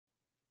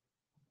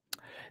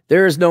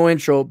There is no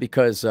intro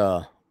because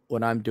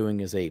what I'm doing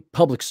is a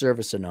public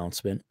service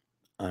announcement.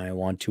 I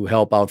want to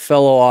help out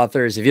fellow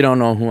authors. If you don't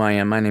know who I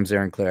am, my name's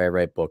Aaron Clare. I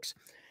write books.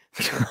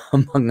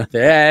 Among other,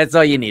 that's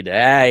all you need.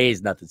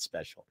 He's nothing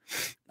special.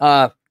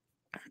 But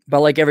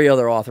like every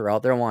other author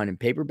out there, I want in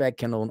paperback,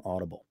 Kindle, and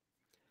Audible.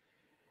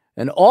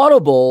 And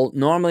Audible,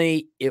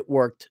 normally it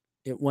worked.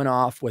 It went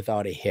off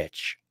without a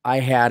hitch. I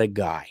had a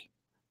guy.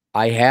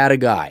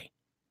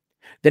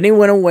 Then he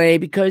went away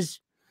because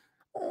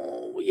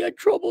we had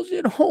troubles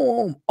at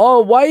home.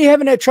 Oh, why are you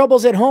having that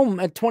troubles at home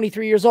at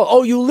 23 years old?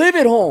 Oh, you live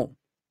at home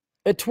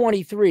at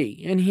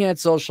 23. And he had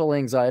social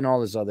anxiety and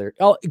all this other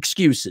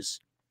excuses.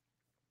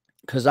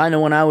 Because I know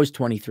when I was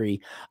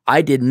 23,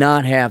 I did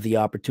not have the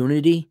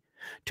opportunity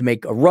to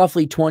make a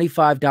roughly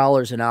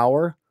 $25 an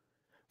hour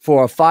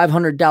for a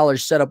 $500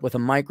 setup with a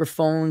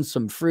microphone,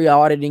 some free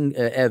auditing,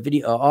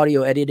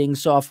 audio editing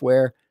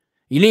software.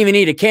 You didn't even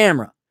need a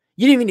camera.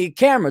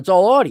 It's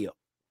all audio.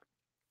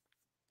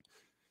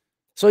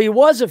 So he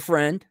was a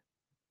friend.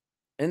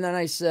 And then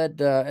I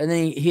said, and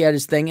then he had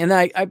his thing. And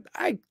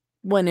I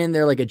went in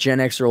there like a Gen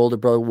X or older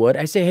brother would.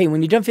 I say, hey,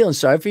 when you're done feeling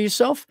sorry for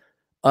yourself,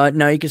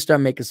 now you can start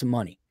making some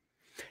money.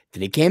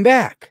 Then he came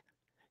back.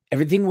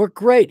 Everything worked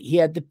great. He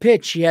had the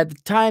pitch. He had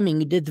the timing.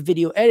 He did the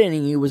video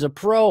editing. He was a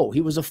pro. He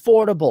was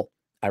affordable.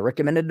 I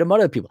recommended him to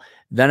other people.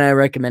 Then I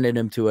recommended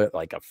him to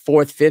like a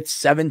 4th, 5th,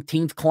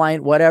 17th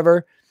client,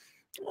 whatever.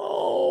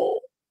 Oh,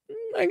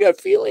 I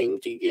got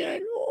feelings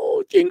again.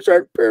 Oh, things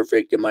aren't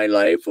perfect in my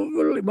life.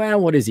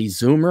 Well, what is he,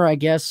 Zoomer, I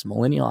guess?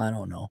 Millennial? I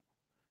don't know.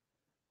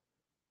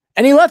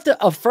 And he left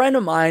a friend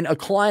of mine, a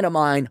client of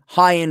mine,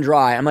 high and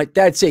dry. I'm like,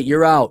 that's it.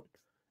 You're out.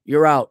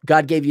 You're out.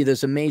 God gave you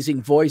this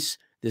amazing voice,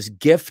 this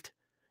gift.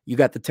 You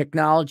got the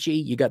technology.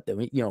 You got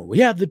the, we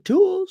have the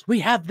tools.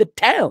 We have the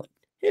talent.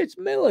 It's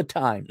Miller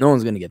time. No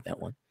one's going to get that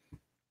one.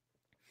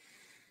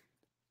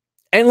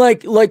 And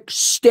like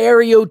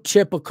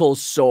stereotypical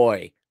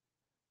soy.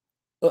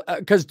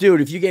 Because,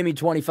 dude, if you gave me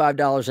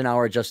 $25 an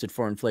hour adjusted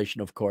for inflation,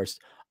 of course,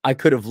 I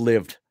could have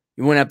lived.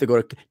 You wouldn't have to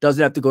go to,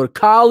 doesn't have to go to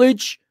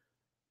college.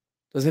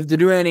 Doesn't have to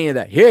do any of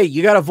that. Hey,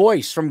 you got a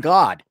voice from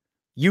God.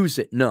 Use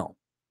it. No.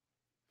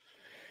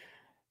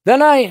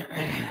 Then I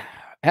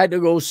had to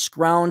go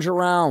scrounge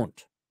around.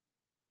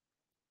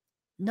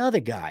 Another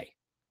guy.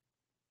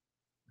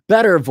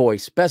 Better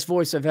voice. Best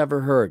voice I've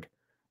ever heard.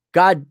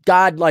 God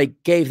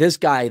like gave this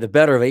guy the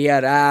better of it. Yeah,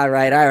 all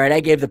right. I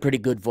gave the pretty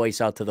good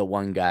voice out to the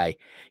one guy.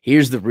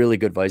 Here's the really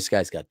good voice. This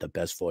guy's got the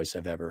best voice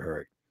I've ever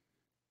heard.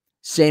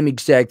 Same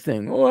exact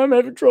thing. Oh, I'm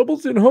having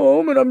troubles at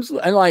home. And I'm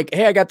like,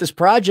 hey, I got this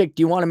project.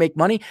 Do you want to make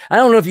money? I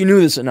don't know if you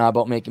knew this or not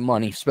about making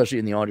money, especially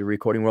in the audio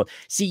recording world.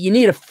 See, you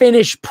need a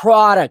finished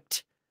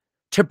product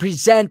to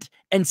present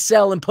and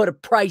sell and put a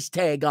price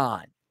tag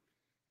on.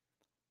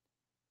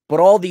 But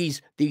all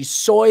these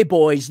soy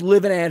boys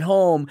living at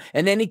home,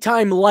 and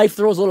anytime life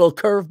throws a little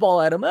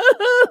curveball at them,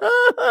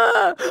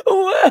 I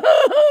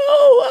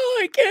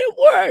can't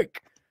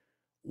work.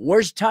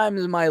 Worst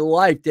times in my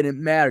life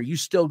didn't matter. You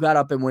still got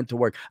up and went to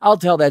work. I'll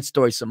tell that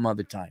story some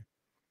other time.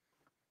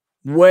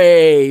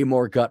 Way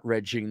more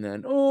gut-wrenching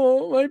than,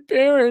 oh, my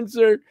parents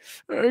they're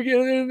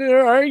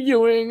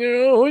arguing.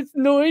 Oh, it's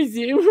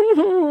noisy.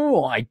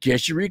 I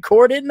guess you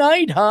record at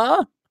night,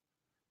 huh?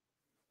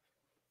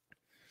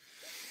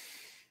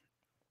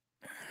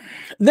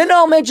 Then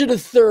I'll mention a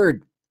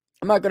third.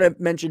 I'm not going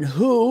to mention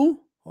who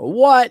or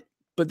what,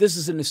 but this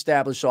is an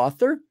established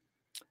author.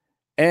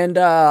 And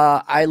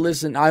I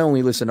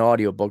only listen to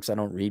audiobooks. I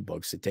don't read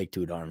books. They take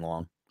too darn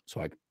long.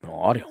 So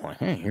audio,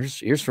 hey,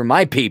 here's for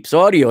my peeps,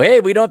 audio.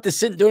 Hey, we don't have to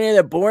sit and do any of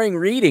that boring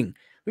reading.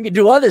 We can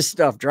do other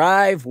stuff,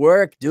 drive,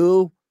 work,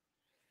 do.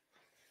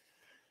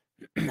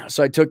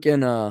 So I took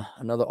in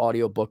another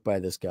audiobook by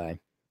this guy.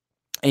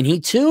 And he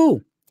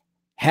too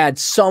had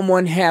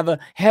someone have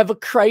a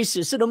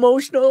crisis, an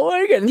emotional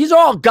organ. These are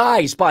all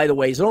guys, by the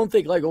way. So don't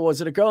think like, oh, was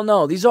it a girl?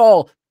 No, these are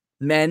all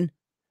men.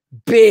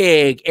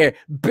 Big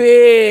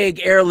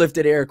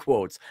airlifted air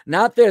quotes.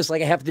 Not this,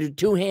 like I have to do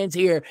 2 hands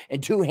here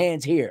and 2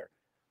 hands here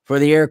for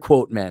the air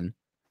quote men.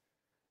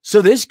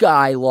 So this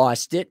guy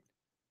lost it.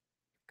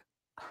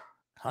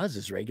 How's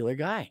this regular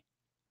guy?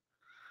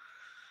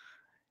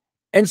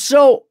 And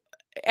so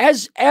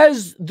as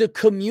the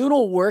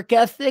communal work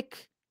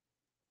ethic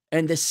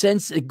and the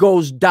sense it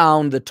goes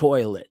down the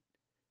toilet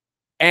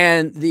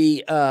and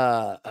the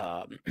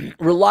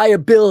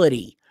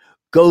reliability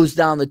goes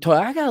down the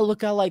toilet, I got to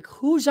look out like,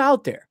 who's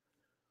out there?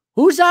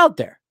 Who's out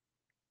there?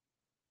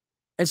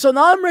 And so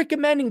now I'm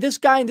recommending this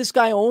guy and this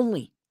guy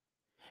only.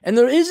 And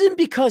there isn't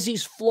because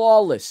he's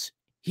flawless.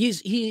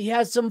 He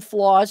has some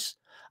flaws.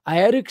 I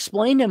had to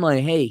explain to him,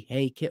 like,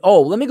 hey, kid.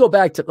 Oh, let me go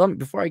back to,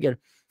 before I get,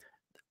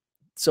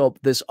 so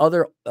this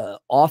other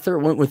author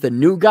went with a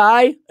new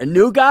guy, and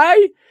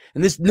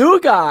this new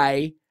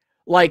guy,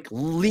 like,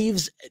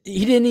 leaves,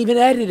 he didn't even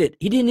edit it.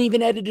 He didn't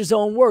even edit his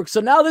own work.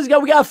 So now this guy,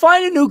 we got to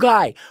find a new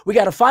guy. We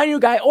got to find a new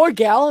guy or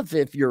gal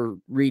if your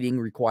reading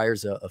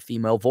requires a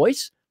female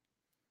voice.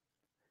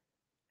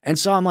 And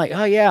so I'm like,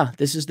 oh, yeah,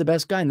 this is the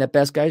best guy. And that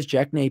best guy is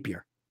Jack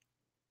Napier.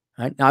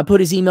 All right, now I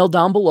put his email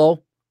down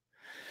below.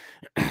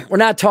 We're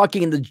not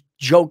talking the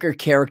Joker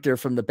character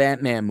from the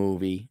Batman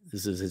movie.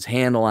 This is his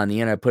handle on the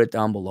internet. I put it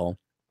down below.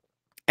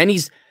 And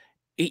he's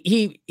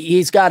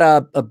got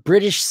a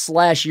British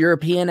 /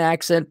 European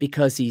accent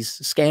because he's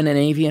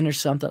Scandinavian or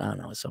something. I don't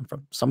know,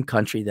 from some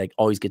country that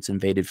always gets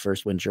invaded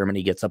first when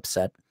Germany gets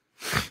upset.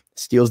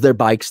 Steals their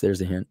bikes.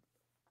 There's a hint.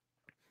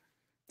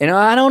 And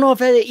I don't know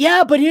if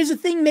yeah, but here's the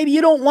thing. Maybe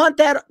you don't want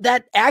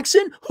that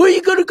accent. Who are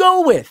you going to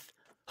go with?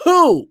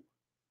 Who?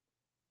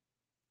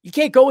 You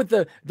can't go with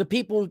the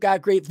people who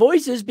got great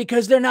voices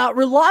because they're not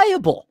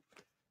reliable.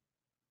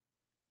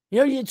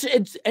 You know,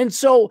 and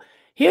so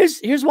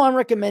here's why I'm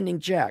recommending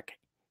Jack.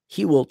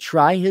 He will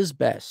try his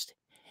best.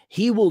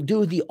 He will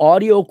do the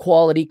audio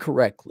quality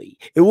correctly.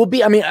 It will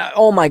be, I mean,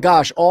 oh my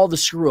gosh, all the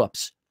screw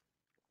ups.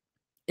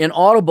 In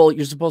Audible,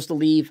 you're supposed to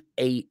leave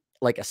a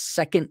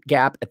second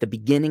gap at the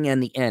beginning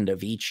and the end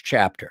of each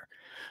chapter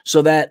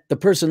so that the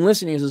person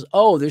listening says,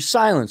 oh, there's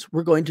silence.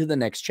 We're going to the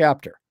next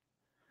chapter.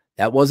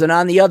 That wasn't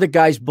on the other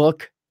guy's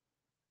book.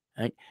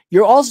 Right?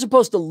 You're also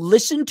supposed to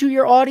listen to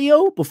your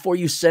audio before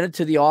you send it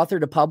to the author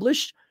to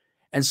publish.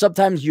 And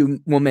sometimes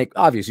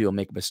obviously you'll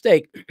make a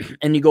mistake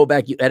and you go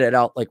back, you edit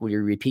out like when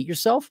you repeat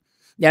yourself.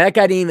 Yeah, that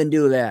guy didn't even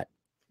do that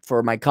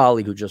for my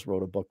colleague who just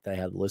wrote a book that I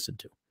had to listen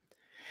to.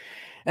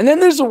 And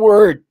then there's a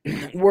word.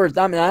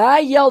 I mean, I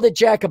yelled at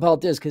Jack about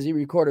this because he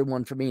recorded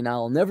one for me. Now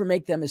I'll never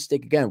make that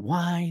mistake again.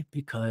 Why?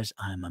 Because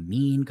I'm a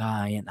mean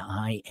guy and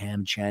I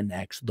am Gen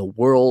X, the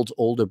world's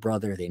older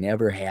brother they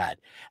never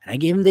had. And I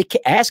gave him the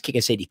ass kick. I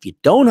said, if you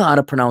don't know how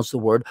to pronounce the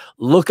word,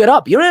 look it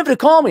up. You don't have to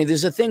call me.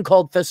 There's a thing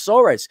called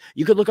thesaurus.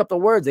 You could look up the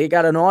words. They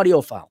got an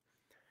audio file.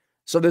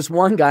 So this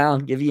one guy,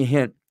 I'll give you a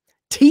hint.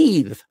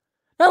 Teeth.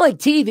 Not like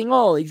teething.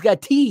 Oh, he's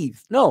got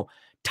teeth. No,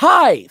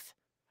 tithe.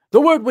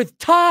 The word with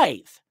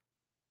tithe.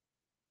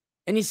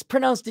 And he's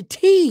pronounced it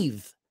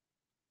teeth.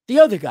 The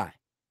other guy.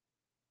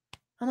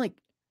 I'm like,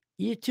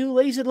 you too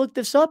lazy to look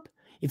this up?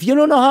 If you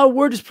don't know how a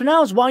word is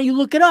pronounced, why don't you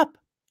look it up?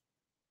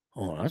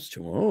 Oh, that's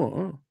true.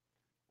 Oh.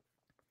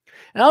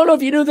 And I don't know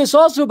if you knew this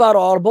also about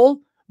Audible,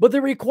 but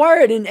they're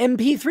required in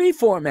MP3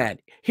 format.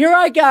 Here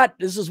I got,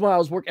 this is when I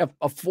was working,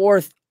 a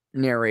fourth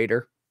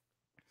narrator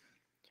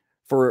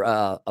for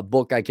a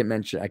book I can't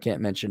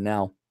mention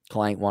now.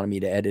 Client wanted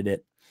me to edit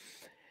it.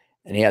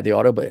 And he had the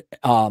audio, but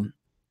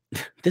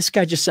this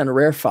guy just sent a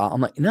rare file.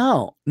 I'm like,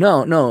 no.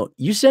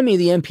 You send me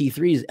the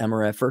MP3s,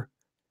 MRFer. Or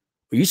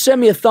you send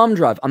me a thumb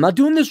drive. I'm not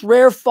doing this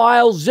rare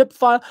file, zip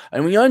file.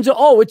 And when you enter,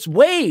 oh, it's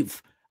WAV.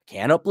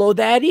 Can't upload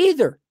that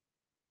either.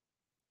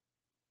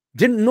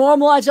 Didn't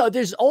normalize out.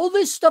 There's all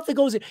this stuff that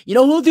goes in. You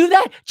know who'll do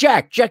that?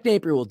 Jack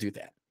Napier will do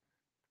that.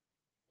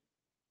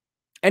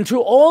 And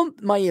to all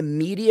my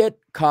immediate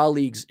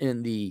colleagues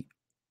in the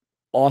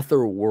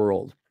author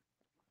world,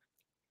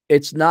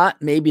 it's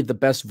not maybe the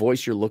best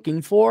voice you're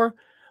looking for,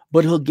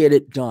 but he'll get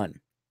it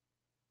done.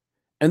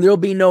 And there'll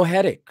be no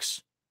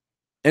headaches.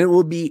 And it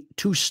will be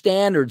to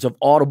standards of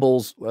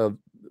Audible's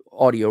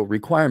audio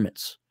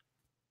requirements.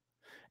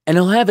 And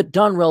he'll have it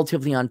done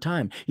relatively on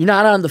time. You're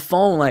not on the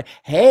phone like,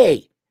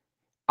 hey,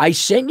 I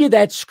sent you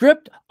that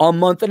script a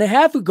month and a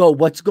half ago.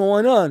 What's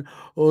going on?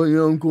 Oh,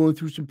 yeah, I'm going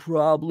through some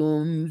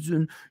problems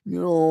and,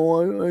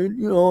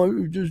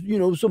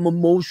 just, some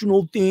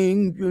emotional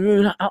thing.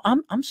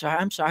 I'm sorry.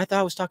 I thought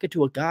I was talking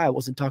to a guy. I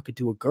wasn't talking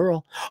to a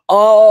girl.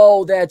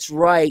 Oh, that's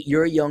right.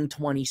 You're a young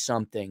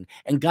 20-something.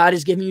 And God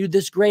is giving you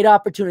this great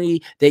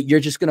opportunity that you're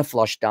just going to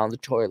flush down the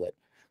toilet.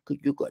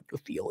 Because you got the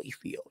feely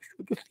feels.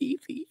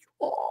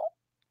 Oh.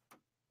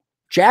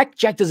 Jack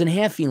doesn't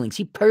have feelings.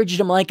 He purged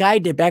them like I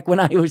did back when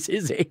I was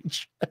his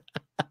age.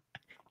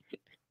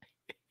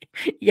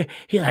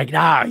 He's like,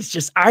 nah, he's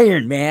just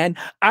iron, man.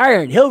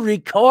 Iron. He'll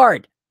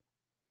record.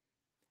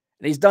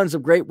 And he's done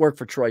some great work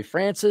for Troy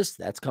Francis.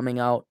 That's coming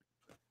out.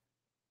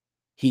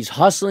 He's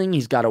hustling.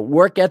 He's got a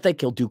work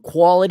ethic. He'll do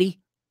quality.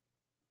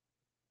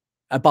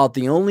 About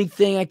the only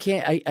thing I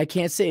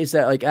can't say is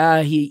that, like,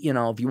 if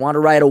you want to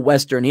write a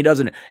Western, he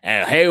doesn't,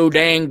 hey,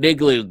 dang,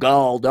 diggly,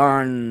 gall,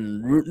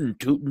 darn, rootin',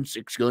 tootin',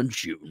 six-gun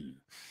shooting.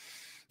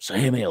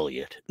 Sam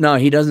Elliott. No,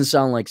 he doesn't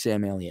sound like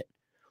Sam Elliott.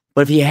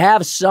 But if you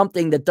have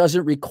something that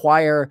doesn't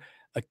require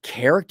a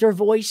character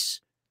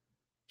voice,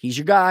 he's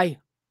your guy.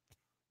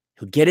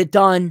 He'll get it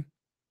done.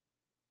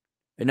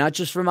 And not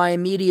just for my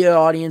immediate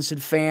audience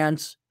and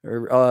fans,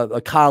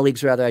 or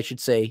colleagues, rather, I should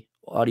say.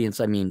 Audience,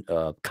 I mean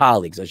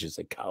colleagues. I should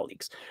say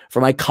colleagues. For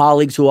my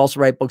colleagues who also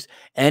write books,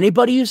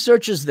 anybody who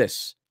searches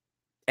this,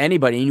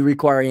 anybody, and you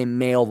require a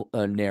male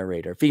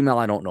narrator, female,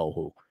 I don't know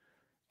who.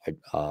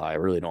 I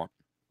really don't.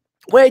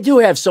 Well, I do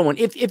have someone.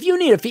 If you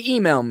need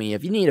email me.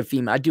 If you need a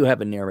female, I do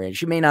have a narrator.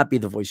 She may not be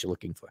the voice you're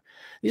looking for.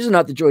 These are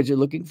not the joys you're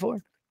looking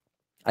for.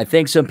 I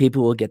think some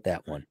people will get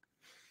that one.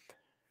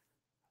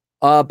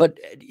 But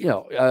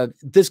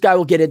this guy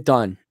will get it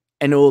done,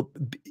 and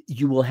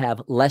you will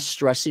have less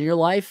stress in your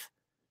life.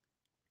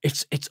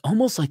 It's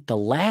almost like the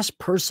last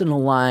person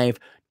alive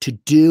to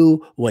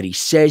do what he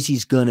says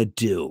he's going to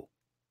do.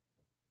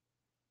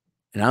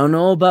 And I don't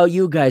know about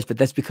you guys, but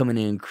that's becoming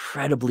an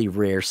incredibly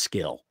rare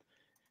skill.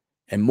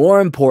 And more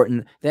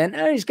important than,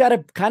 he's got a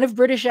kind of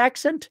British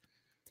accent.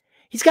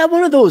 He's got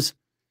one of those,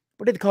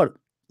 what do they call it?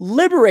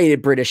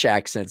 Liberated British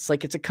accents.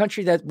 Like it's a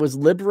country that was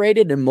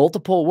liberated in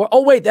multiple.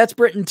 Oh, wait, that's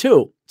Britain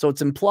too. So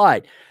it's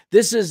implied.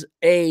 This is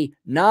a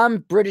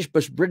non-British,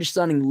 but British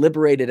sounding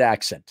liberated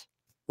accent.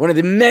 One of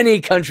the many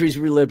countries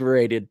we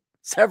liberated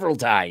several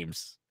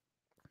times.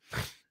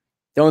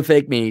 Don't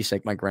fake me. He's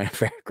like my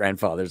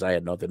grandfather's. I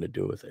had nothing to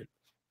do with it.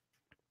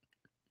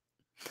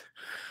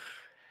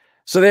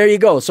 So there you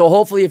go. So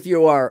hopefully if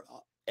you are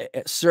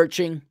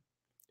searching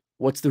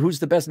who's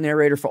the best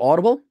narrator for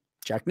Audible,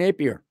 Jack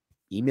Napier.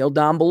 Email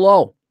down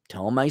below.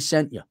 Tell him I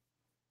sent you.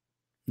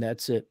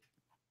 That's it.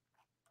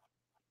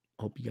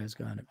 Hope you guys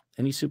got it.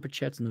 Any super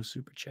chats? No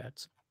super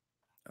chats.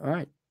 All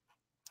right.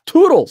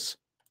 Toodles.